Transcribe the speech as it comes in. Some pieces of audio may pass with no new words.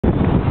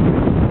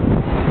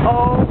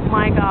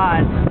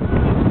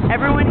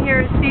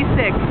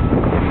sick.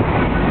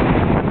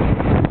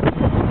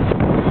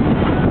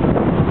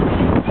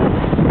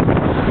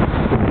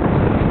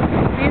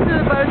 These are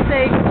the boats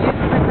they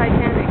used in the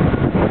Titanic.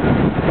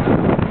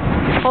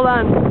 Hold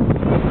on.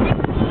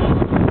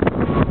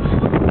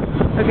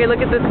 Okay, look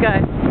at this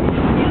guy.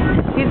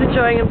 He's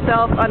enjoying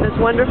himself on this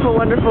wonderful,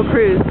 wonderful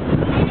cruise.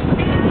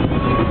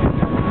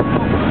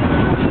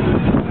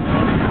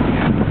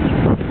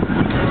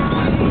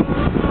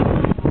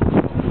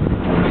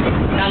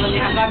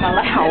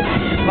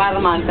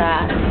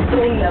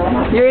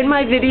 You're in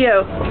my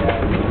video.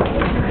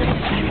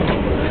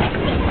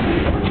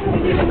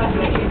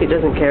 He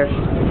doesn't care.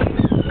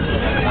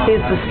 He's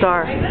the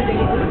star.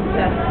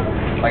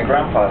 My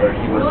grandfather,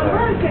 he was...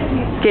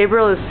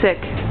 Gabriel is sick.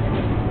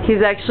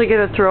 He's actually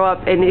going to throw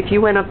up, and if you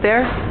went up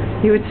there,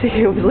 you would see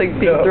him like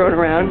being thrown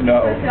around.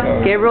 No.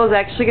 Gabriel is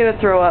actually going to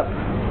throw up.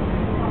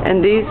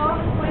 And these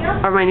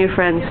are my new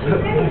friends.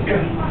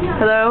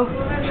 Hello?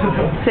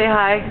 Say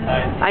hi.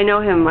 I know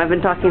him. I've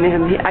been talking to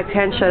him. I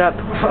can't shut up.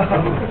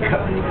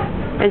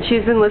 And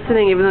she's been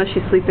listening even though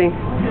she's sleeping.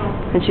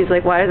 And she's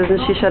like, why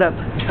doesn't she shut up?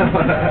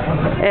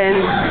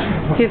 And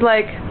he's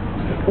like,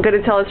 I'm going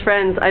to tell his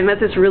friends, I met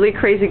this really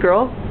crazy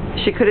girl.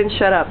 She couldn't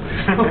shut up.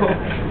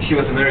 She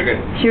was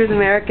American. She was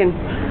American.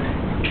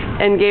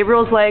 And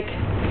Gabriel's like,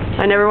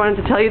 I never wanted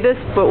to tell you this,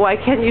 but why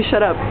can't you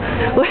shut up?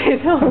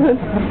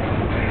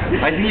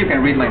 I think you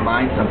can read my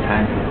mind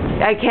sometimes.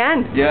 I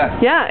can. Yeah.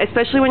 Yeah,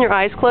 especially when your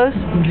eyes close.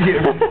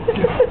 Yeah.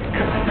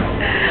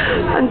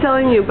 I'm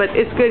telling you, but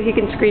it's good. He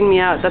can screen me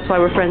out. That's why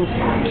we're friends.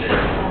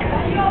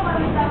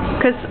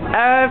 Because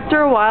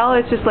after a while,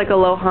 it's just like a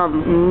low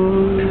hum.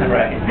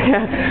 Right.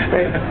 Yeah.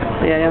 Right.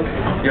 Yeah.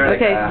 You're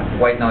like okay. a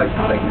white noise.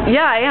 Like...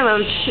 Yeah, I am.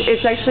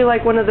 It's actually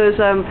like one of those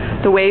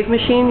the wave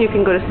machine. You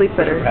can go to sleep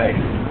better. Right.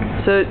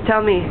 So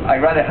tell me.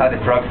 I'd rather have the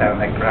truck sound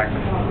like crack.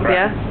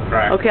 Yeah?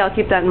 Crack. Okay, I'll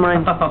keep that in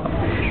mind.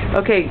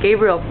 Okay,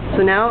 Gabriel,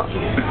 so now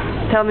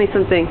tell me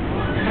something.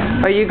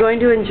 Are you going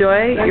to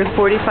enjoy your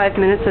 45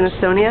 minutes in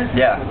Estonia?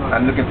 Yeah,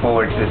 I'm looking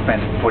forward to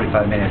spend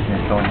 45 minutes in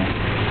Estonia.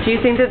 Do you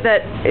think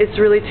that it's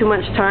really too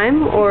much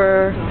time,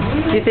 or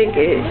do you think,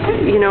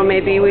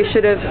 maybe we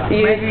should have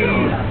used... Maybe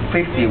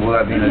 50 would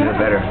have been a little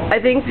better. I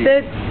think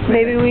that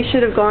maybe we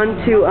should have gone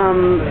to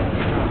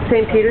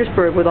St.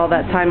 Petersburg with all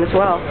that time as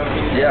well.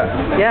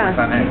 Yeah. Yeah.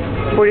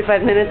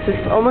 45 minutes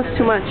is almost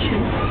too much.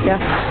 Yeah.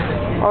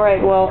 All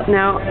right, well,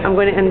 now I'm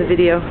going to end the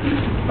video.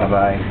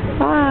 Bye-bye.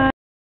 Bye.